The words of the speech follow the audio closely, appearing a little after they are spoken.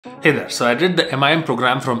Hey there, so I did the MIM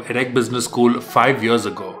program from EDHEC Business School 5 years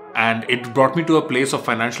ago, and it brought me to a place of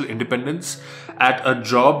financial independence at a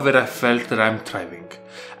job where I felt that I'm thriving.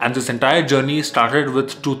 And this entire journey started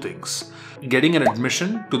with two things: getting an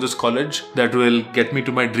admission to this college that will get me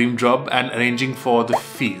to my dream job and arranging for the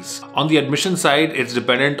fees. On the admission side, it's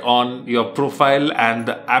dependent on your profile and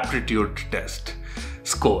the aptitude test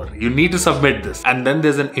score. You need to submit this, and then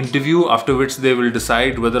there's an interview after which they will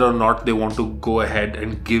decide whether or not they want to go ahead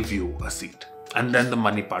and give you a seat. And then the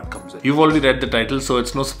money part comes in. You've already read the title, so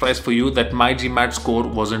it's no surprise for you that my GMAT score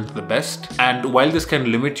wasn't the best. And while this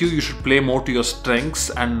can limit you, you should play more to your strengths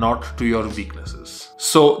and not to your weaknesses.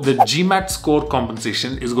 So the GMAT score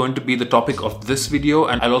compensation is going to be the topic of this video,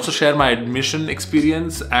 and I'll also share my admission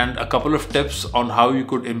experience and a couple of tips on how you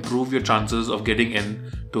could improve your chances of getting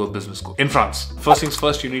in to a business school in France. First things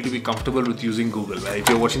first, you need to be comfortable with using Google. If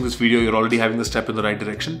you're watching this video, you're already having the step in the right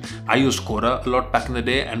direction. I used Quora a lot back in the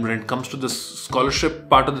day, and when it comes to the scholarship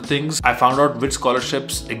part of the things, I found out which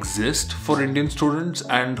scholarships exist for Indian students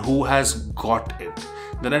and who has got it.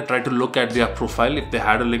 Then I tried to look at their profile if they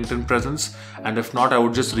had a LinkedIn presence, and if not, I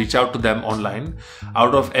would just reach out to them online.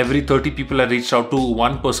 Out of every 30 people I reached out to,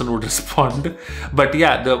 one person would respond. But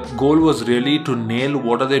yeah, the goal was really to nail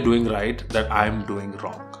what are they doing right that I'm doing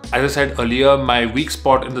wrong. As I said earlier, my weak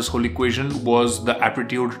spot in this whole equation was the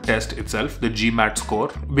aptitude test itself, the GMAT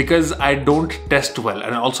score, because I don't test well,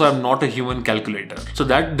 and also I'm not a human calculator. So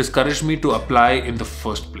that discouraged me to apply in the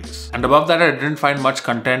first place. And above that, I didn't find much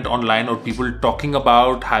content online or people talking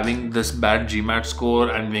about having this bad GMAT score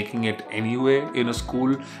and making it anyway in a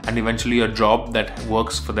school and eventually a job that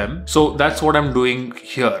works for them. So that's what I'm doing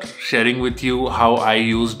here, sharing with you how I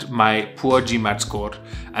used my poor GMAT score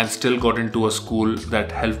and still got into a school that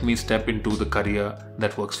helped me step into the career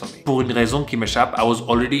that works for me. Pour une raison qui m'échappe, I was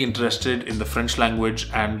already interested in the French language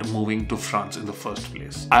and moving to France in the first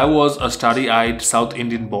place. I was a starry-eyed South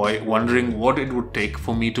Indian boy wondering what it would take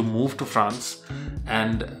for me to move to France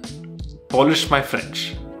and polish my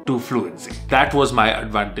French to fluency. That was my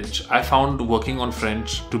advantage. I found working on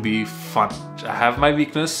French to be fun. I have my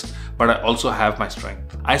weakness, but I also have my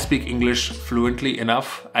strength. I speak English fluently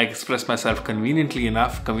enough. I express myself conveniently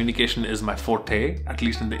enough. Communication is my forte, at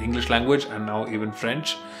least in the English language and now even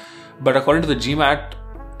French. But according to the GMAT,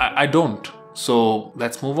 I don't. So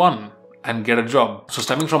let's move on and get a job. So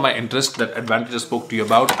stemming from my interest, that advantage I spoke to you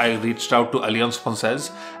about, I reached out to Alliance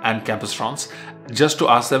Française and Campus France just to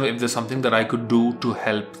ask them if there's something that I could do to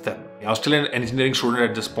help them. I was still an engineering student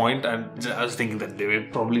at this point, and I was thinking that they will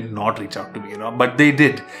probably not reach out to me, but they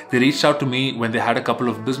did. They reached out to me when they had a couple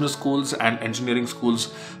of business schools and engineering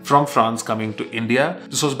schools from France coming to India.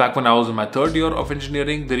 This was back when I was in my third year of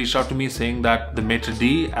engineering. They reached out to me saying that the maitre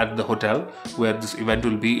d' at the hotel where this event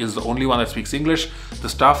will be is the only one that speaks English. The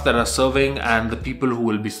staff that are serving and the people who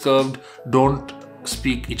will be served don't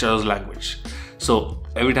speak each other's language. So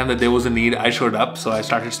every time that there was a need, I showed up. So I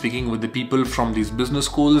started speaking with the people from these business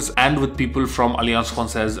schools and with people from Alliance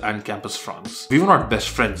Française and Campus France. We were not best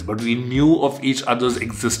friends, but we knew of each other's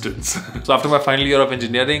existence. So after my final year of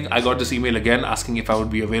engineering, I got this email again asking if I would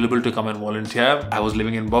be available to come and volunteer. I was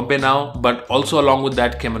living in Bombay now, but also along with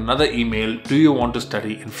that came another email: do you want to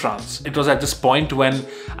study in France? It was at this point when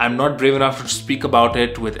I'm not brave enough to speak about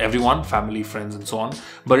it with everyone, family, friends, and so on.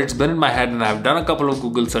 But it's been in my head and I've done a couple of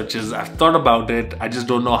Google searches. I've thought about it. I just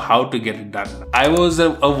don't know how to get it done. I was a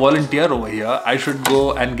volunteer over here. I should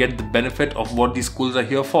go and get the benefit of what these schools are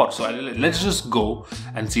here for. So let's just go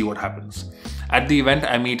and see what happens. At the event,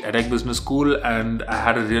 I meet EDHEC Business School, and I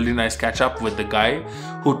had a really nice catch up with the guy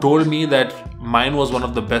who told me that mine was one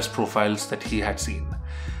of the best profiles that he had seen.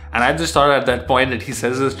 And I just thought at that point that he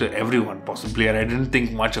says this to everyone possibly, and I didn't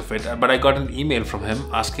think much of it. But I got an email from him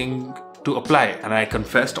asking to apply, and I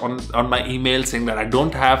confessed on my email saying that I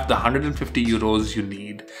don't have the 150 euros you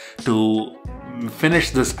need to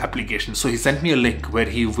finish this application. So he sent me a link where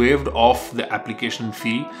he waived off the application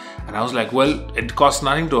fee, and I was like, well, it costs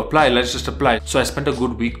nothing to apply, let's just apply. So I spent a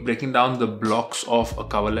good week breaking down the blocks of a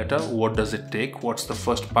cover letter. What does it take? What's the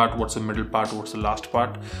first part? What's the middle part? What's the last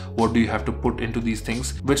part? What do you have to put into these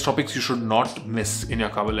things? Which topics you should not miss in your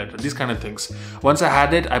cover letter? These kind of things. Once I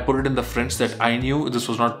had it, I put it in the French that I knew. This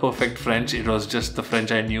was not perfect French, it was just the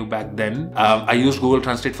French I knew back then. I used Google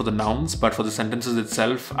Translate for the nouns, but for the sentences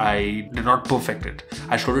itself, I did not perfect it.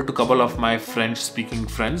 I showed it to a couple of my French-speaking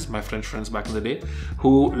friends, my French friends back in the day,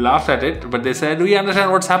 who laughed at it, but they said, we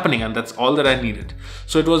understand what's happening, and that's all that I needed.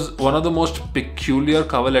 So it was one of the most peculiar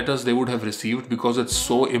cover letters they would have received because it's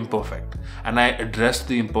so imperfect. And I addressed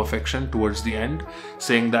the imperfection towards the end,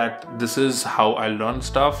 saying that this is how I learn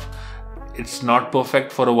stuff. it's not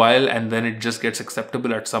perfect for a while and then it just gets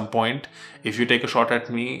acceptable at some point. If you take a shot at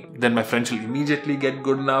me, then my French will immediately get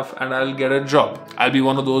good enough and I'll get a job. I'll be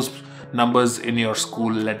one of those numbers in your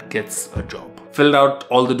school that gets a job. Filled out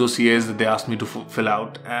all the dossiers that they asked me to fill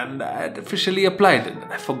out, and I had officially applied. And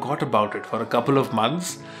I forgot about it for a couple of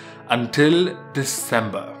months until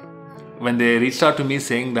December, when they reached out to me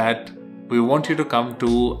saying that we want you to come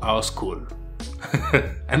to our school.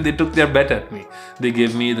 And they took their bet at me. They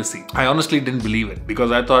gave me the seat. I honestly didn't believe it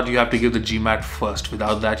because I thought you have to give the GMAT first.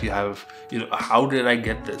 Without that, you have, how did I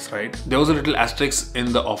get this, right? There was a little asterisk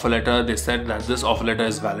in the offer letter. They said that this offer letter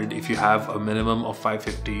is valid if you have a minimum of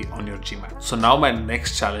 550 on your GMAT. So now my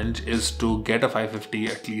next challenge is to get a 550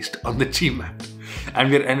 at least on the GMAT. And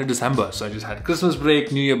we're end of December. So I just had Christmas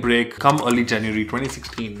break, New Year break, come early January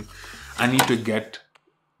 2016. I need to get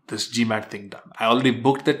this GMAT thing done. I already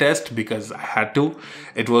booked the test because I had to.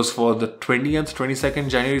 It was for the 20th, 22nd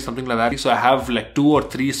January, something like that. So I have like 2 or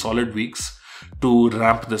 3 solid weeks to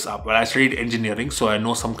ramp this up. Well, I studied engineering, so I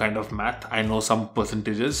know some kind of math. I know some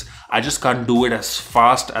percentages. I just can't do it as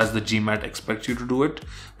fast as the GMAT expects you to do it.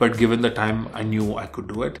 But given the time, I knew I could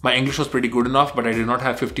do it. My English was pretty good enough, but I did not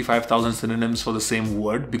have 55,000 synonyms for the same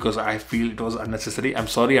word because I feel it was unnecessary. I'm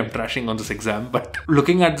sorry I'm trashing on this exam, but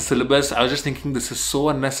looking at the syllabus, I was just thinking this is so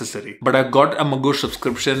unnecessary. But I got a Magoosh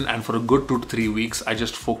subscription, and for a good 2 to 3 weeks, I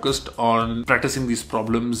just focused on practicing these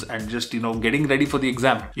problems and just, getting ready for the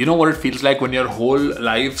exam. You know what it feels like when your whole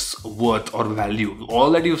life's worth or value, all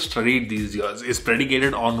that you've studied these years, is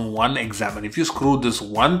predicated on one exam. And if you screw this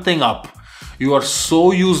one thing up, you are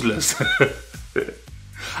so useless.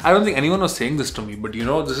 I don't think anyone was saying this to me, but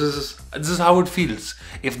this is how it feels.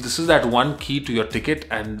 If this is that one key to your ticket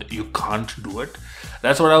and you can't do it,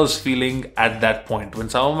 that's what I was feeling at that point. When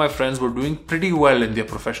some of my friends were doing pretty well in their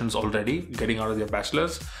professions already, getting out of their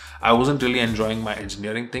bachelors, I wasn't really enjoying my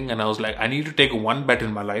engineering thing, and I was like, I need to take one bet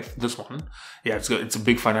in my life, this one. Yeah, it's a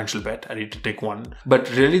big financial bet. I need to take one,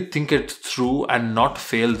 but really think it through and not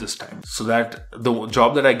fail this time, so that the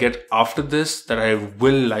job that I get after this, that I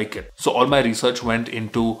will like it. So all my research went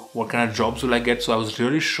into what kind of jobs will I get, so I was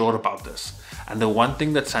really sure about this. And the one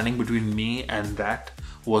thing that's standing between me and that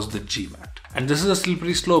was the GMAT. And this is a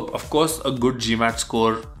slippery slope. Of course, a good GMAT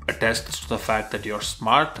score attests to the fact that you're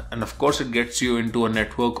smart, and of course it gets you into a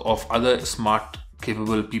network of other smart,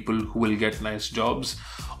 capable people who will get nice jobs.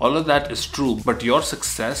 All of that is true, but your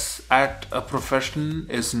success at a profession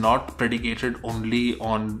is not predicated only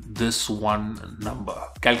on this one number.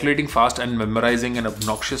 Calculating fast and memorizing an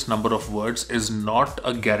obnoxious number of words is not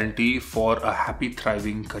a guarantee for a happy,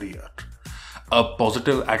 thriving career. A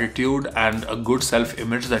positive attitude and a good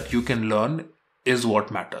self-image that you can learn is what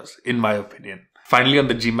matters, in my opinion. Finally, on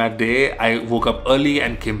the GMAT day, I woke up early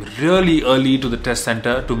and came really early to the test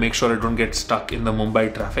center to make sure I don't get stuck in the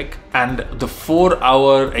Mumbai traffic. And the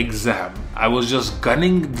 4-hour exam, I was just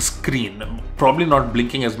gunning the screen, probably not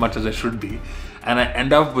blinking as much as I should be, and I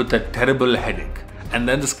end up with a terrible headache. And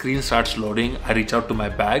then the screen starts loading. I reach out to my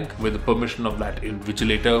bag with the permission of that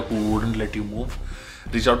invigilator who wouldn't let you move.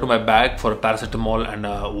 Reach out to my bag for a paracetamol and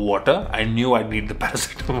water. I knew I'd need the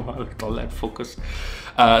paracetamol with all that focus.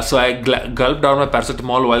 So I gulp down my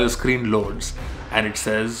paracetamol while the screen loads and it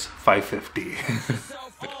says 550.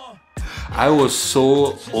 I was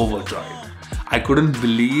so overjoyed. I couldn't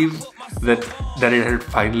believe that it had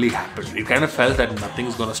finally happened. It kind of felt that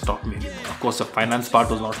nothing's gonna stop me anymore. Of course, the finance part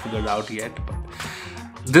was not figured out yet, but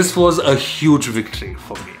this was a huge victory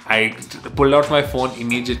for me. I pulled out my phone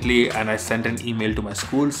immediately and I sent an email to my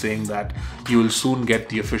school saying that you will soon get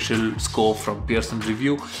the official score from Pearson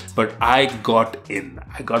Review. But I got in.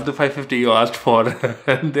 I got the 550 you asked for.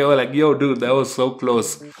 And they were like, yo dude, that was so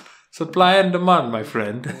close. Supply and demand, my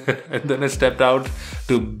friend. And then I stepped out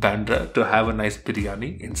to Bandra to have a nice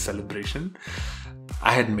biryani in celebration.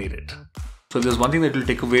 I had made it. So there's one thing that you'll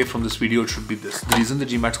take away from this video, it should be this. The reason the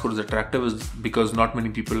GMAT score is attractive is because not many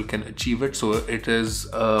people can achieve it. So it is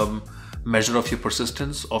a measure of your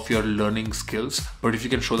persistence, of your learning skills. But if you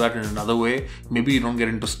can show that in another way, maybe you don't get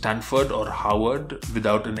into Stanford or Harvard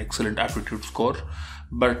without an excellent aptitude score.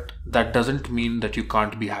 But that doesn't mean that you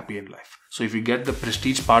can't be happy in life. So if you get the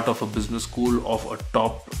prestige part of a business school, of a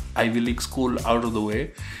top Ivy League school out of the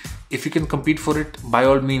way, if you can compete for it, by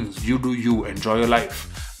all means, you do you, enjoy your life.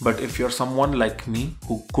 But if you're someone like me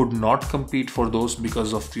who could not compete for those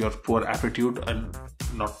because of your poor aptitude and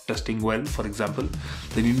not testing well, for example,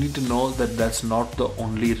 then you need to know that that's not the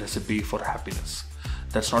only recipe for happiness.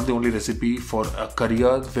 That's not the only recipe for a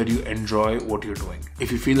career where you enjoy what you're doing.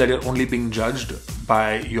 If you feel that you're only being judged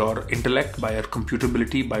by your intellect, by your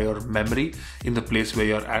computability, by your memory in the place where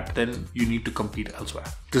you're at, then you need to compete elsewhere.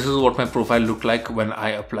 This is what my profile looked like when I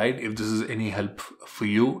applied. If this is any help for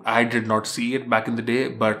you, I did not see it back in the day,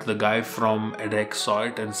 but the guy from EDHEC saw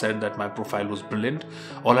it and said that my profile was brilliant.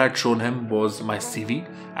 All I had shown him was my CV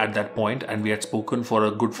at that point, and we had spoken for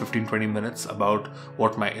a good 15-20 minutes about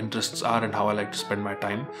what my interests are and how I like to spend my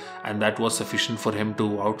time, and that was sufficient for him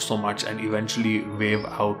to vouch so much and eventually waive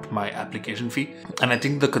out my application fee. And I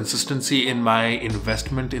think the consistency in my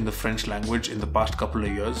investment in the French language in the past couple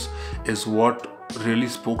of years is what really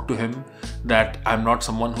spoke to him, that I'm not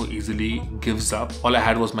someone who easily gives up. All I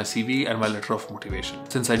had was my CV and my letter of motivation.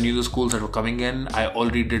 Since I knew the schools that were coming in, I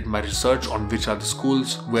already did my research on which are the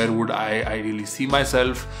schools, where would I ideally see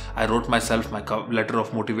myself. I wrote myself my letter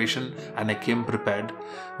of motivation and I came prepared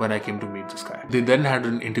when I came to meet this guy. They then had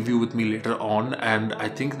an interview with me later on, and I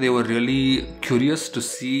think they were really curious to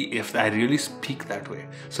see if I really speak that way.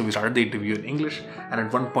 So we started the interview in English, and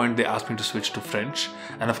at one point they asked me to switch to French.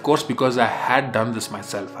 And of course, because I had done this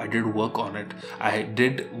myself, I did work on it. I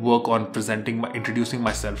did work on introducing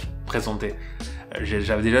myself, présenter.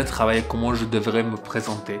 J'avais déjà travaillé comment je devrais me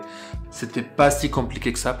présenter. C'était pas si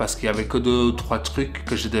compliqué que ça parce qu'il y avait que 2-3 trucs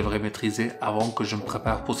que je devrais maîtriser avant que je me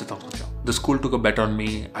prépare pour cet entretien. The school took a bet on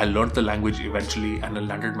me. I learned the language eventually and I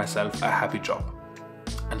landed myself a happy job.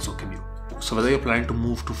 And so can you. So whether you're planning to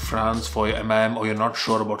move to France for your MIM or you're not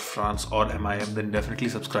sure about France or MIM, then definitely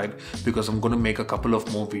subscribe, because I'm going to make a couple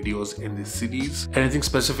of more videos in this series. Anything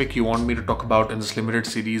specific you want me to talk about in this limited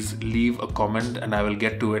series, leave a comment and I will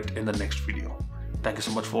get to it in the next video. Thank you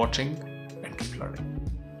so much for watching and keep learning.